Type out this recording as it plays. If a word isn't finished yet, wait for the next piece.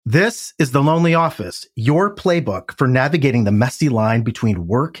This is The Lonely Office, your playbook for navigating the messy line between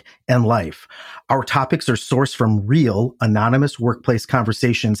work and life. Our topics are sourced from real, anonymous workplace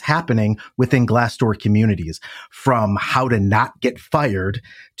conversations happening within Glassdoor communities. From how to not get fired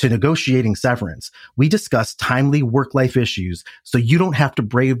to negotiating severance, we discuss timely work-life issues so you don't have to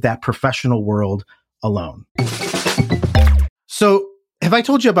brave that professional world alone. So, have I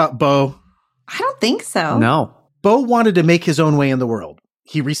told you about Bo? I don't think so. No. Bo wanted to make his own way in the world.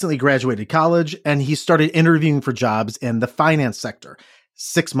 He recently graduated college and he started interviewing for jobs in the finance sector.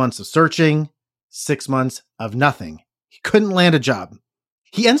 6 months of searching, 6 months of nothing. He couldn't land a job.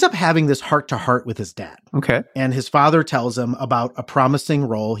 He ends up having this heart-to-heart with his dad. Okay. And his father tells him about a promising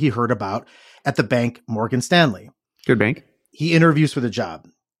role he heard about at the bank Morgan Stanley. Good bank. He interviews for the job.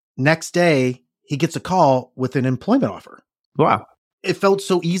 Next day, he gets a call with an employment offer. Wow. It felt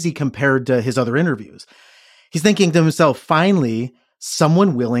so easy compared to his other interviews. He's thinking to himself, finally,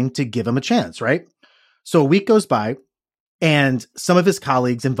 someone willing to give him a chance, right? So a week goes by and some of his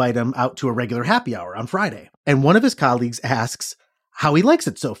colleagues invite him out to a regular happy hour on Friday. And one of his colleagues asks how he likes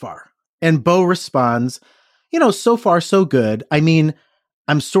it so far. And Bo responds, so far so good. I mean,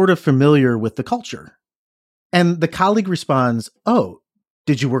 I'm sort of familiar with the culture. And the colleague responds, oh,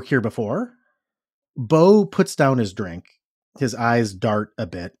 did you work here before? Bo puts down his drink. His eyes dart a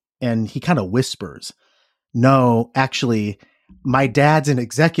bit and he kind of whispers, no, actually, my dad's an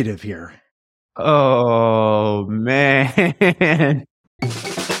executive here. Oh, man.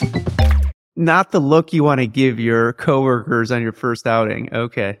 Not the look you want to give your coworkers on your first outing.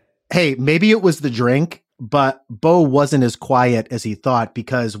 Okay. Hey, maybe it was the drink, but Bo wasn't as quiet as he thought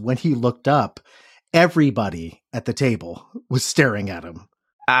because when he looked up, everybody at the table was staring at him.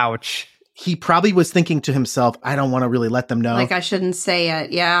 Ouch. He probably was thinking to himself, I don't want to really let them know. Like I shouldn't say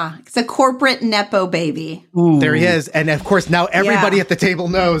it. Yeah. It's a corporate nepo baby. Ooh. There he is. And of course, now everybody at the table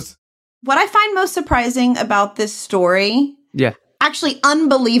knows. What I find most surprising about this story, actually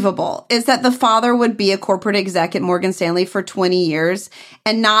unbelievable, is that the father would be a corporate exec at Morgan Stanley for 20 years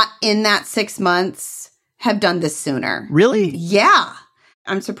and not in that 6 months have done this sooner. Really? Yeah.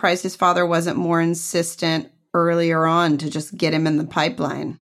 I'm surprised his father wasn't more insistent earlier on to just get him in the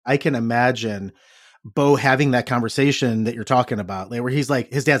pipeline. I can imagine Bo having that conversation that you're talking about, where he's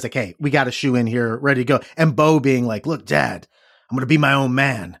like, his dad's like, hey, we got a shoe in here, ready to go. And Bo being like, look, Dad, I'm going to be my own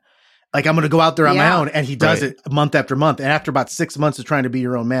man. Like, I'm going to go out there on my own. And he does it month after month. And after about 6 months of trying to be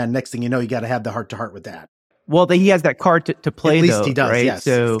your own man, next thing you know, you got to have the heart to heart with that. Well, he has that card to play, at least he does, right? Yes.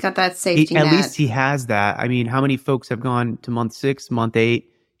 So he's got that safety net. At least he has that. I mean, how many folks have gone to month 6, month 8,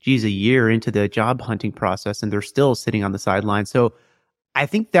 a year into the job hunting process, and they're still sitting on the sidelines. So I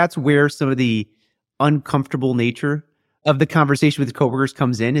think that's where some of the uncomfortable nature of the conversation with the coworkers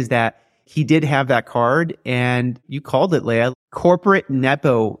comes in, is that he did have that card, and you called it, Leah, corporate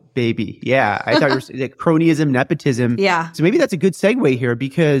nepo baby. Yeah, I thought you were saying cronyism, nepotism. Yeah. So maybe that's a good segue here,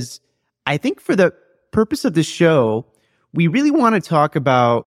 because I think for the purpose of this show, we really want to talk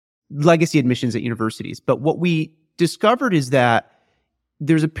about legacy admissions at universities. But what we discovered is that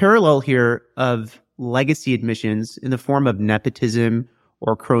there's a parallel here of legacy admissions in the form of nepotism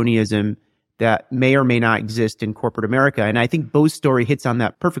or cronyism that may or may not exist in corporate America. And I think Bo's story hits on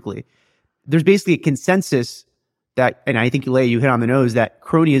that perfectly. There's basically a consensus that, and I think, Leah, you hit on the nose, that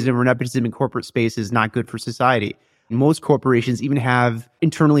cronyism or nepotism in corporate space is not good for society. Most corporations even have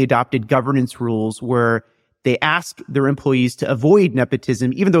internally adopted governance rules where they ask their employees to avoid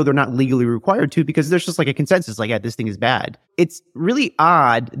nepotism, even though they're not legally required to, because there's just like a consensus, like, yeah, this thing is bad. It's really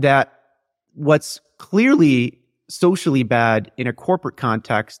odd that what's clearly socially bad in a corporate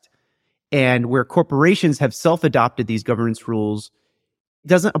context and where corporations have self-adopted these governance rules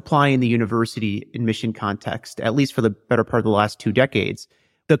doesn't apply in the university admission context, at least for the better part of the last 2 decades.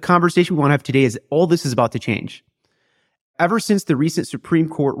 The conversation we want to have today is all this is about to change. Ever since the recent Supreme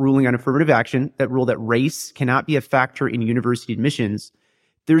Court ruling on affirmative action that ruled that race cannot be a factor in university admissions,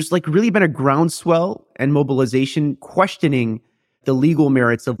 there's really been a groundswell and mobilization questioning the legal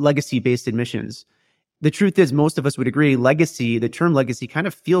merits of legacy-based admissions. The truth is, most of us would agree, the term legacy kind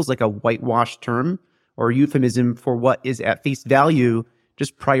of feels like a whitewashed term or euphemism for what is at face value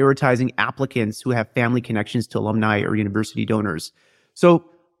just prioritizing applicants who have family connections to alumni or university donors. So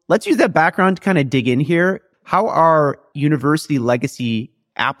let's use that background to kind of dig in here. How are university legacy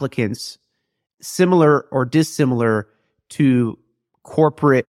applicants similar or dissimilar to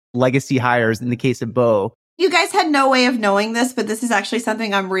corporate legacy hires in the case of Bo? You guys had no way of knowing this, but this is actually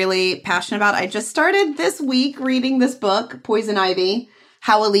something I'm really passionate about. I just started this week reading this book, Poison Ivy,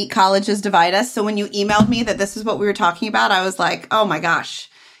 How Elite Colleges Divide Us. So when you emailed me that this is what we were talking about, I was like, oh my gosh.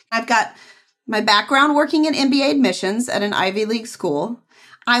 I've got my background working in MBA admissions at an Ivy League school.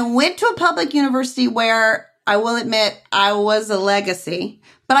 I went to a public university where I will admit I was a legacy,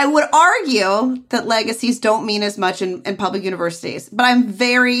 but I would argue that legacies don't mean as much in public universities. But I'm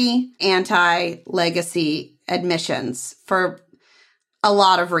very anti-legacy admissions for a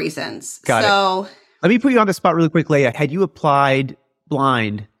lot of reasons. Got it. Let me put you on the spot really quick, Leah. Had you applied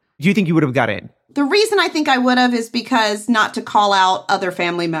blind, do you think you would have got in? The reason I think I would have is because not to call out other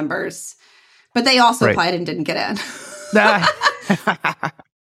family members, but they also applied and didn't get in.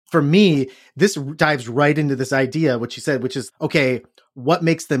 For me, this dives right into this idea, what you said, which is, okay, what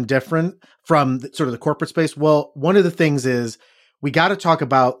makes them different from sort of the corporate space? Well, one of the things is we got to talk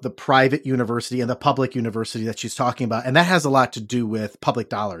about the private university and the public university that she's talking about. And that has a lot to do with public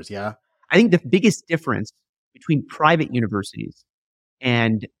dollars. Yeah. I think the biggest difference between private universities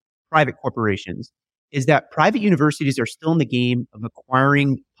and private corporations is that private universities are still in the game of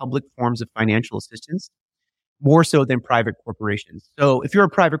acquiring public forms of financial assistance more so than private corporations. So if you're a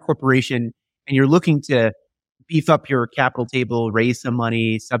private corporation and you're looking to beef up your capital table, raise some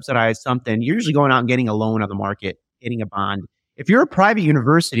money, subsidize something, you're usually going out and getting a loan on the market, getting a bond. If you're a private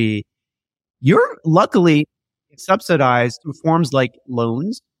university, you're luckily subsidized through forms like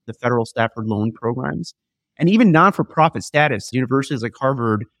loans, the federal Stafford loan programs, and even non-for-profit status. Universities like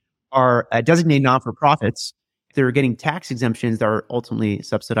Harvard are designated non-for-profits. They're getting tax exemptions that are ultimately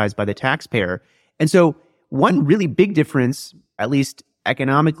subsidized by the taxpayer. And so one really big difference, at least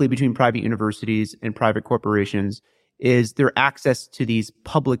economically, between private universities and private corporations is their access to these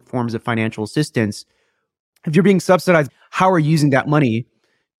public forms of financial assistance. If you're being subsidized, how are you using that money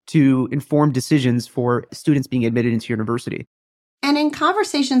to inform decisions for students being admitted into university? And in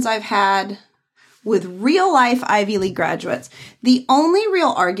conversations I've had with real life Ivy League graduates, the only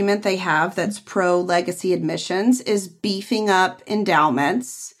real argument they have that's pro legacy admissions is beefing up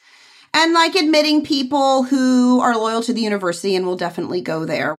endowments and like admitting people who are loyal to the university and will definitely go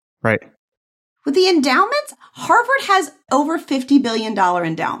there. Right. With the endowments, Harvard has over $50 billion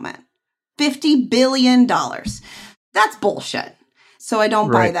endowment. $50 billion. That's bullshit. So I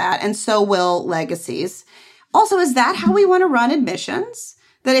don't buy that. And so will legacies. Also, is that how we want to run admissions?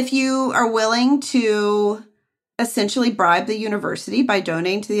 That if you are willing to essentially bribe the university by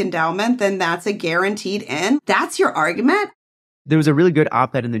donating to the endowment, then that's a guaranteed in? That's your argument? There was a really good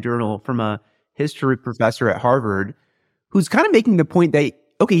op-ed in the Journal from a history professor at Harvard who's kind of making the point that,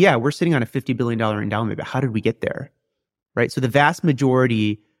 okay, yeah, we're sitting on a $50 billion endowment, but how did we get there? Right? So the vast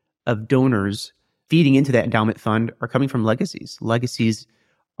majority of donors feeding into that endowment fund are coming from legacies. Legacies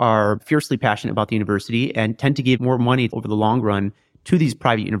are fiercely passionate about the university and tend to give more money over the long run to these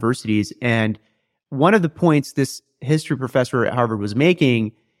private universities. And one of the points this history professor at Harvard was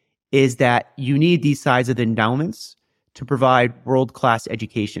making is that you need these size of endowments to provide world-class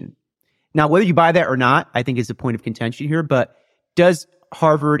education. Now, whether you buy that or not, I think is a point of contention here, but does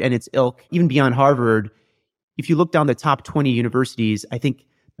Harvard and its ilk, even beyond Harvard, if you look down the top 20 universities, I think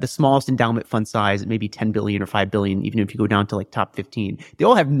the smallest endowment fund size, maybe 10 billion or 5 billion, even if you go down to like top 15. They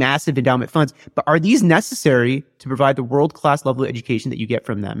all have massive endowment funds, but are these necessary to provide the world-class level of education that you get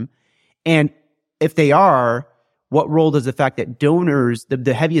from them? And if they are, what role does the fact that donors,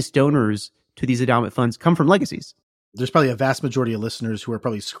 the heaviest donors to these endowment funds come from legacies? There's probably a vast majority of listeners who are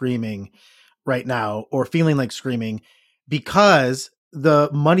probably screaming right now or feeling like screaming because the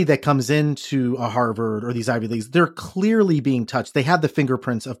money that comes into a Harvard or these Ivy Leagues, they're clearly being touched. They have the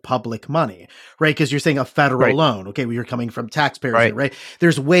fingerprints of public money, right? Because you're saying a federal loan. Okay, well, you're coming from taxpayers, right?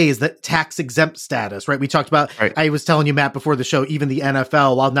 There's ways that tax exempt status, right? We talked about, I was telling you, Matt, before the show, even the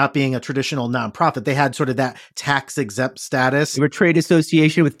NFL, while not being a traditional nonprofit, they had sort of that tax exempt status. They were trade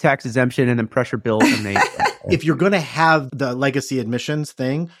association with tax exemption and then pressure bills. And they, if you're going to have the legacy admissions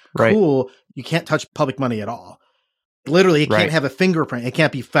thing, cool, you can't touch public money at all. Literally, it can't have a fingerprint. It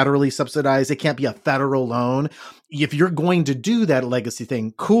can't be federally subsidized. It can't be a federal loan. If you're going to do that legacy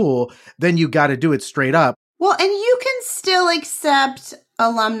thing, cool, then you got to do it straight up. Well, and you can still accept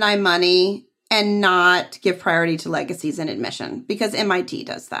alumni money and not give priority to legacies in admission because MIT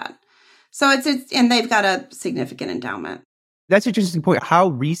does that. So it's and they've got a significant endowment. That's an interesting point. How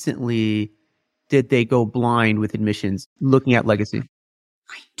recently did they go blind with admissions looking at legacy?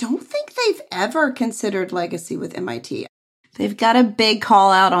 I don't think they've ever considered legacy with MIT. They've got a big call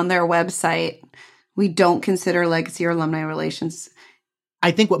out on their website. We don't consider legacy or alumni relations.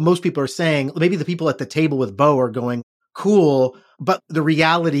 I think what most people are saying, maybe the people at the table with Bo are going, cool, but the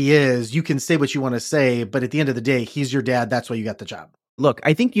reality is you can say what you want to say, but at the end of the day, he's your dad. That's why you got the job. Look,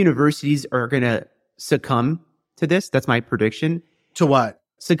 I think universities are going to succumb to this. That's my prediction. To what?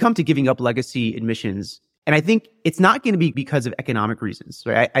 Succumb to giving up legacy admissions. And I think it's not going to be because of economic reasons.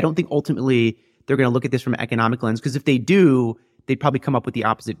 Right? I don't think ultimately they're going to look at this from an economic lens, because if they do, they'd probably come up with the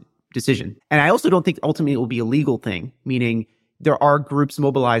opposite decision. And I also don't think ultimately it will be a legal thing, meaning there are groups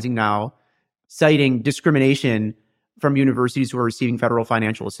mobilizing now citing discrimination from universities who are receiving federal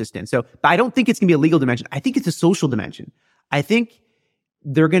financial assistance. So, but I don't think it's going to be a legal dimension. I think it's a social dimension. I think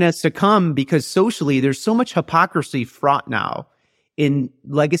they're going to succumb because socially there's so much hypocrisy fraught now in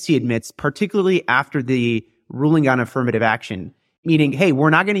legacy admits, particularly after the ruling on affirmative action, meaning, hey, we're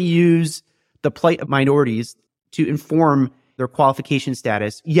not going to use the plight of minorities to inform their qualification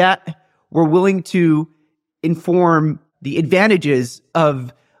status, yet we're willing to inform the advantages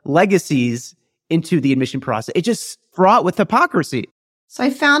of legacies into the admission process. It's just fraught with hypocrisy. So I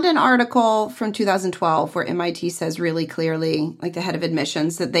found an article from 2012 where MIT says really clearly, like the head of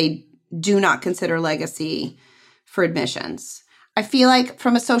admissions, that they do not consider legacy for admissions. I feel like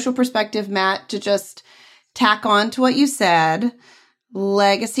from a social perspective, Matt, to just tack on to what you said,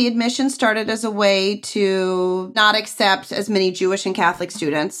 legacy admission started as a way to not accept as many Jewish and Catholic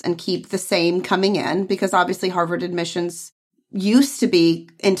students and keep the same coming in, because obviously Harvard admissions used to be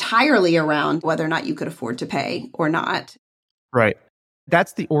entirely around whether or not you could afford to pay or not. Right.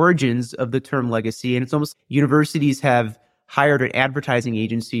 That's the origins of the term legacy. And it's almost universities have hired an advertising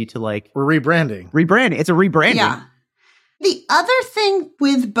agency to we're rebranding. It's a rebranding. Yeah. The other thing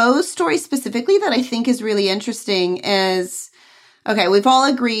with Bo's story specifically that I think is really interesting is, okay, we've all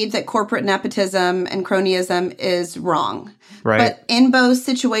agreed that corporate nepotism and cronyism is wrong. Right. But in Bo's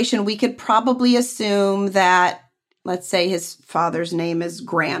situation, we could probably assume that, let's say his father's name is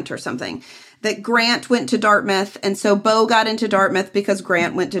Grant or something, that Grant went to Dartmouth. And so Bo got into Dartmouth because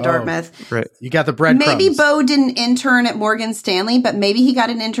Grant went to Dartmouth. Right. You got the breadcrumbs. Maybe Bo didn't intern at Morgan Stanley, but maybe he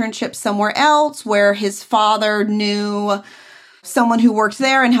got an internship somewhere else where his father knew someone who worked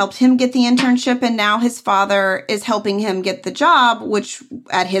there and helped him get the internship. And now his father is helping him get the job, which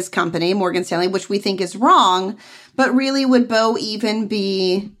at his company, Morgan Stanley, which we think is wrong. But really, would Bo even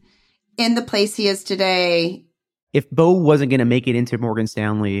be in the place he is today? If Bo wasn't going to make it into Morgan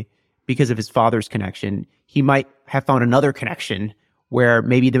Stanley because of his father's connection, he might have found another connection where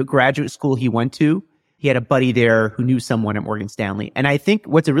maybe the graduate school he went to, he had a buddy there who knew someone at Morgan Stanley. And I think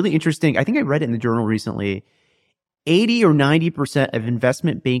what's a really interesting, I think I read it in the journal recently, 80 or 90% of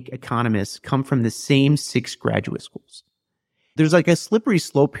investment bank economists come from the same 6 graduate schools. There's a slippery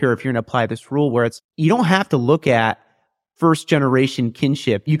slope here if you're going to apply this rule where you don't have to look at first generation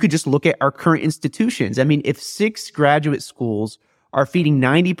kinship. You could just look at our current institutions. I mean, if 6 graduate schools are feeding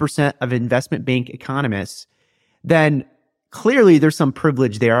 90% of investment bank economists, then clearly there's some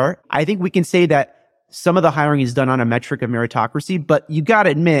privilege there. I think we can say that some of the hiring is done on a metric of meritocracy, but you got to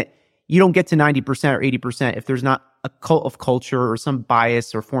admit, you don't get to 90% or 80% if there's not a cult of culture or some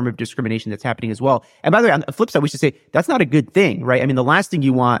bias or form of discrimination that's happening as well. And by the way, on the flip side, we should say that's not a good thing, right? I mean, the last thing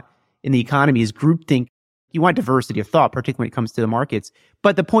you want in the economy is groupthink. You want diversity of thought, particularly when it comes to the markets.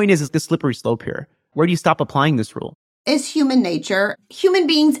 But the point is the slippery slope here. Where do you stop applying this rule? Is human nature. Human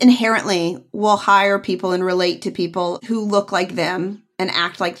beings inherently will hire people and relate to people who look like them and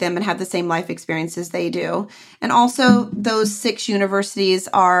act like them and have the same life experiences they do. And also those 6 universities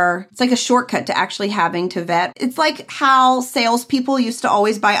it's like a shortcut to actually having to vet. It's like how salespeople used to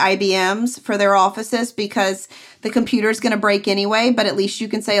always buy IBMs for their offices because the computer's going to break anyway, but at least you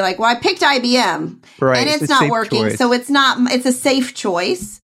can say well, I picked IBM and it's not working. Choice. So it's a safe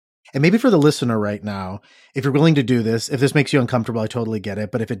choice. And maybe for the listener right now, if you're willing to do this, if this makes you uncomfortable, I totally get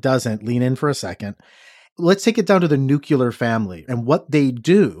it. But if it doesn't, lean in for a second. Let's take it down to the nuclear family and what they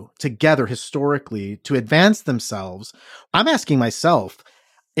do together historically to advance themselves. I'm asking myself,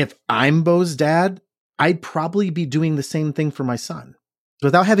 if I'm Bo's dad, I'd probably be doing the same thing for my son.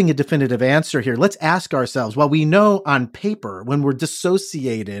 Without having a definitive answer here, let's ask ourselves, well, we know on paper, when we're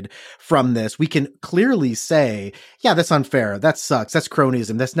dissociated from this, we can clearly say, yeah, that's unfair. That sucks. That's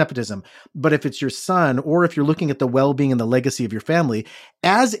cronyism. That's nepotism. But if it's your son, or if you're looking at the well-being and the legacy of your family,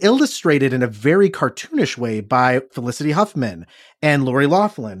 as illustrated in a very cartoonish way by Felicity Huffman and Lori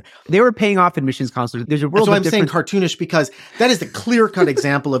Loughlin. They were paying off admissions counselors. There's a world of difference. So I'm saying cartoonish because that is the clear-cut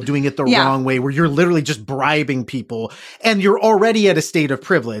example of doing it the wrong way, where you're literally just bribing people and you're already at a state of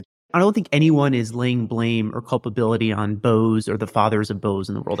privilege. I don't think anyone is laying blame or culpability on Bo's or the fathers of Bo's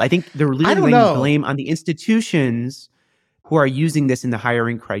in the world. I think they're laying blame on the institutions who are using this in the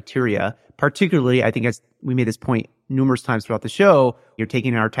hiring criteria. Particularly, I think as we made this point numerous times throughout the show, you're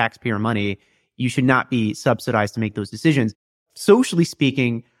taking our taxpayer money. You should not be subsidized to make those decisions. Socially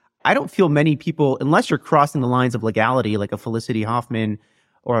speaking, I don't feel many people, unless you're crossing the lines of legality, like a Felicity Huffman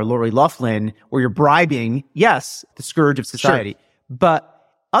or a Lori Loughlin, where you're bribing, yes, the scourge of society. Sure. But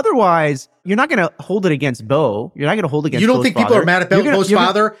otherwise, you're not going to hold it against Bo. You're not going to hold it against Bo's father. You don't think people are mad at Bo's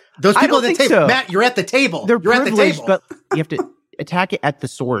father? Those people at the table. So. Matt, you're at the table. They're you're privileged, at the table. But you have to attack it at the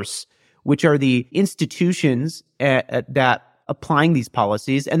source, which are the institutions that applying these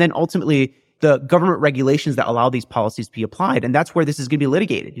policies, and then ultimately the government regulations that allow these policies to be applied. And that's where this is going to be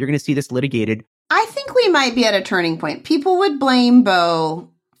litigated. You're going to see this litigated. I think we might be at a turning point. People would blame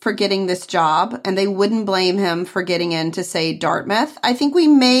Bo for getting this job, and they wouldn't blame him for getting into, say, Dartmouth. I think we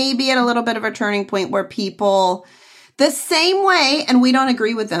may be at a little bit of a turning point where people, the same way, and we don't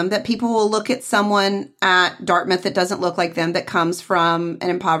agree with them, that people will look at someone at Dartmouth that doesn't look like them, that comes from an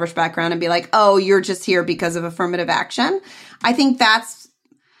impoverished background, and be like, oh, you're just here because of affirmative action. I think that's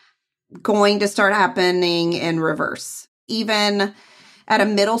going to start happening in reverse. Even at a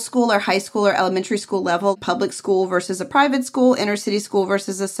middle school or high school or elementary school level, public school versus a private school, inner city school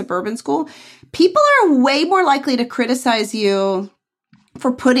versus a suburban school, people are way more likely to criticize you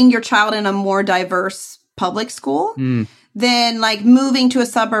for putting your child in a more diverse public school than like moving to a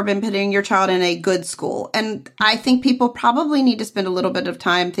suburb and putting your child in a good school. And I think people probably need to spend a little bit of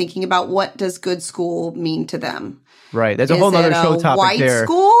time thinking about, what does good school mean to them? Right. There's a whole other show topic there. White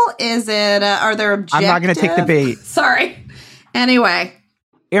school? Is it, are there objectives? I'm not going to take the bait. Sorry. Anyway.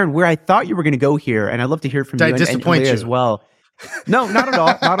 Aaron, where I thought you were going to go here, and I'd love to hear from Did you I disappoint you as well. No, not at all.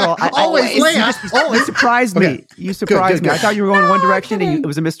 Not at all. Always, Leah. You surprised me. Okay. You surprised me. Good. I thought you were going one direction, and it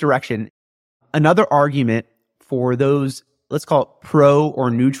was a misdirection. Another argument for those, let's call it pro or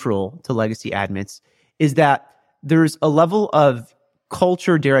neutral to legacy admits, is that there's a level of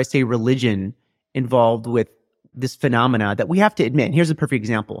culture, dare I say, religion involved with this phenomena that we have to admit. And here's a perfect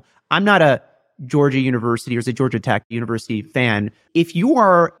example. I'm not a Georgia University or Georgia Tech University fan. If you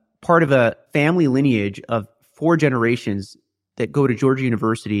are part of a family lineage of 4 generations that go to Georgia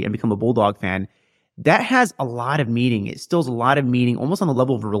University and become a Bulldog fan, that has a lot of meaning. It still has a lot of meaning, almost on the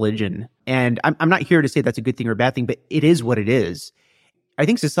level of religion. And I'm not here to say that's a good thing or a bad thing, but it is what it is. I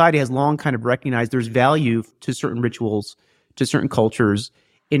think society has long kind of recognized there's value to certain rituals, to certain cultures,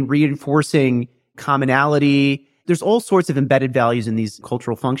 in reinforcing commonality. There's all sorts of embedded values in these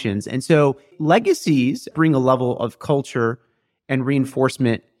cultural functions. And so legacies bring a level of culture and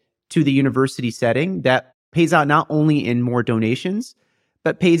reinforcement to the university setting that pays out not only in more donations,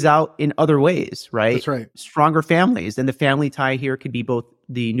 but pays out in other ways, right? That's right. Stronger families. And the family tie here could be both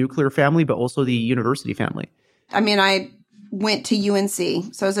the nuclear family, but also the university family. I mean, I went to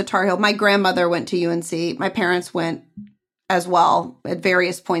UNC, so I was a Tar Heel. My grandmother went to UNC. My parents went as well at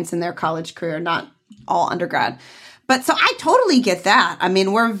various points in their college career, not all undergrad. But so I totally get that. I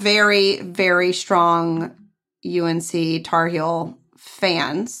mean, we're very, very strong UNC Tar Heel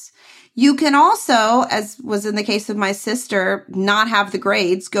fans. You can also, as was in the case of my sister, not have the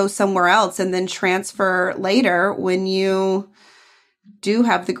grades, go somewhere else, and then transfer later when you do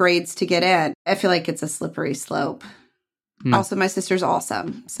have the grades to get in. I feel like it's a slippery slope. Also, my sister's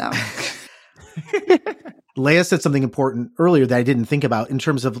awesome, so... Leah said something important earlier that I didn't think about in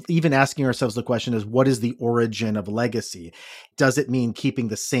terms of even asking ourselves the question is, what is the origin of legacy? Does it mean keeping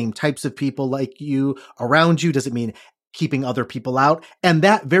the same types of people like you around you? Does it mean keeping other people out? And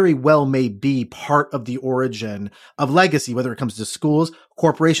that very well may be part of the origin of legacy, whether it comes to schools,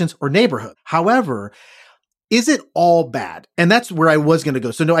 corporations, or neighborhood. However, is it all bad? And that's where I was going to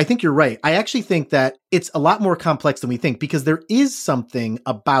go. So no, I think you're right. I actually think that it's a lot more complex than we think, because there is something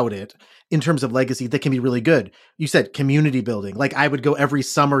about it in terms of legacy that can be really good. You said community building. Like I would go every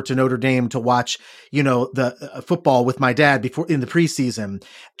summer to Notre Dame to watch, the football with my dad before in the preseason,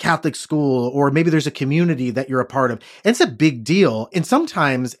 Catholic school, or maybe there's a community that you're a part of. And it's a big deal. And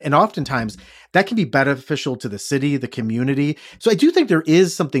sometimes, and oftentimes, that can be beneficial to the city, the community. So I do think there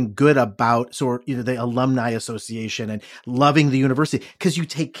is something good about the alumni association and loving the university, because you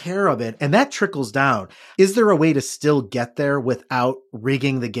take care of it and that trickles down. Is there a way to still get there without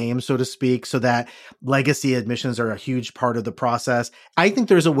rigging the game, so to speak, so that legacy admissions are a huge part of the process? I think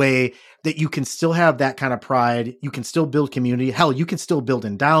there's a way that you can still have that kind of pride. You can still build community. Hell, you can still build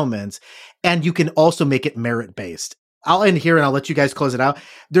endowments, and you can also make it merit-based. I'll end here and I'll let you guys close it out.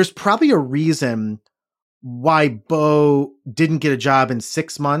 There's probably a reason why Bo didn't get a job in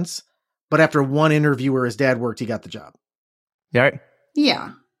 6 months, but after one interview where his dad worked, he got the job.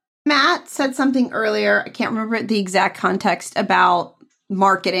 Yeah. Matt said something earlier, I can't remember the exact context, about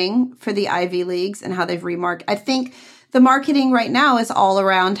marketing for the Ivy Leagues and how they've remarked. I think the marketing right now is all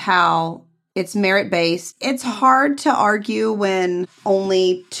around how it's merit-based. It's hard to argue when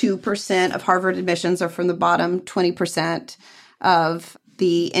only 2% of Harvard admissions are from the bottom 20% of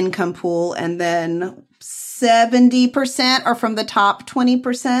the income pool, and then 70% are from the top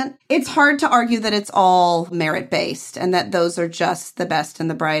 20%. It's hard to argue that it's all merit-based and that those are just the best and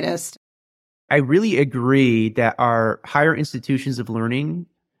the brightest. I really agree that our higher institutions of learning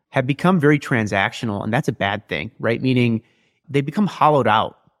have become very transactional, and that's a bad thing, right? Meaning they become hollowed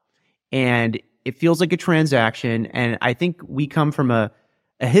out. And it feels like a transaction. And I think we come from a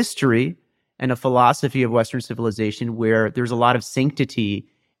history and a philosophy of Western civilization where there's a lot of sanctity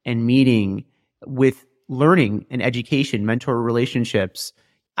and meaning with learning and education, mentor relationships.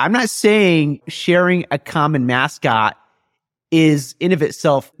 I'm not saying sharing a common mascot is in of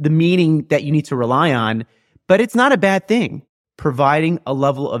itself the meaning that you need to rely on, but it's not a bad thing. Providing a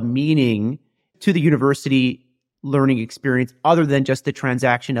level of meaning to the university learning experience other than just the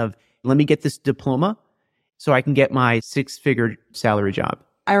transaction of, let me get this diploma so I can get my 6-figure salary job.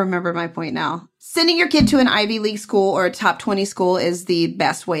 I remember my point now. Sending your kid to an Ivy League school or a top 20 school is the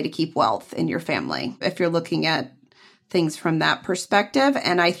best way to keep wealth in your family, if you're looking at things from that perspective.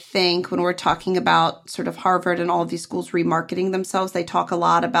 And I think when we're talking about sort of Harvard and all of these schools remarketing themselves, they talk a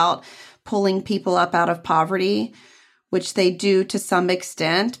lot about pulling people up out of poverty, which they do to some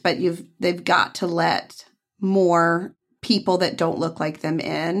extent, but they've got to let more people that don't look like them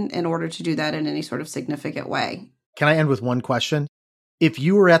in order to do that in any sort of significant way. Can I end with one question? If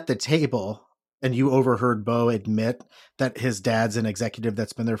you were at the table and you overheard Bo admit that his dad's an executive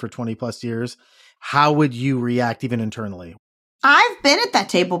that's been there for 20 plus years, how would you react even internally? I've been at that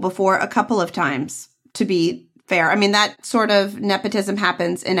table before a couple of times, to be fair. I mean, that sort of nepotism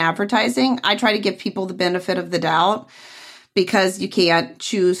happens in advertising. I try to give people the benefit of the doubt because you can't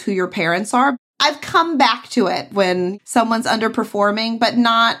choose who your parents are. I've come back to it when someone's underperforming, but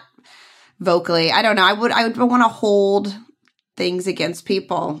not vocally. I don't know. I would want to hold things against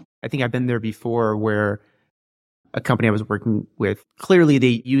people. I think I've been there before where a company I was working with, clearly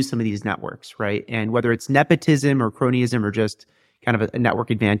they use some of these networks, right? And whether it's nepotism or cronyism or just kind of a network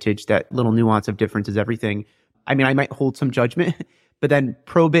advantage, that little nuance of difference is everything. I mean, I might hold some judgment, but then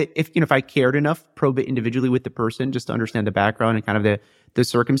probe it, if I cared enough, probe it individually with the person just to understand the background and kind of the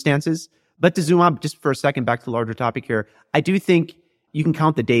circumstances. But to zoom out just for a second, back to the larger topic here, I do think you can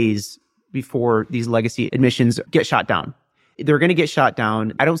count the days before these legacy admissions get shot down. They're going to get shot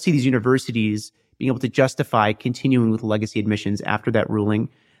down. I don't see these universities being able to justify continuing with legacy admissions after that ruling.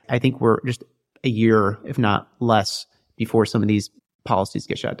 I think we're just a year, if not less, before some of these policies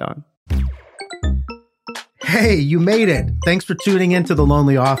get shut down. Hey, you made it. Thanks for tuning in to The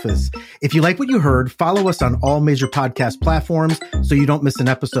Lonely Office. If you like what you heard, follow us on all major podcast platforms so you don't miss an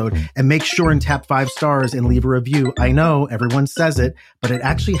episode, and make sure and tap 5 stars and leave a review. I know everyone says it, but it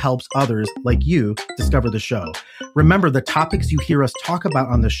actually helps others like you discover the show. Remember, the topics you hear us talk about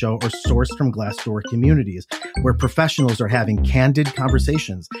on the show are sourced from Glassdoor communities, where professionals are having candid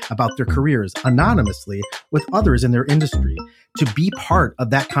conversations about their careers anonymously with others in their industry. To be part of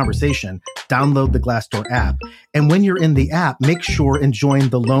that conversation, download the Glassdoor app. And when you're in the app, make sure and join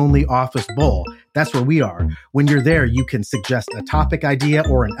the Lonely Office Bowl. That's where we are. When you're there, you can suggest a topic idea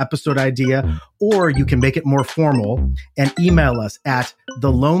or an episode idea, or you can make it more formal and email us at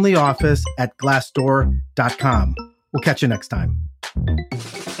thelonelyoffice@glassdoor.com. We'll catch you next time.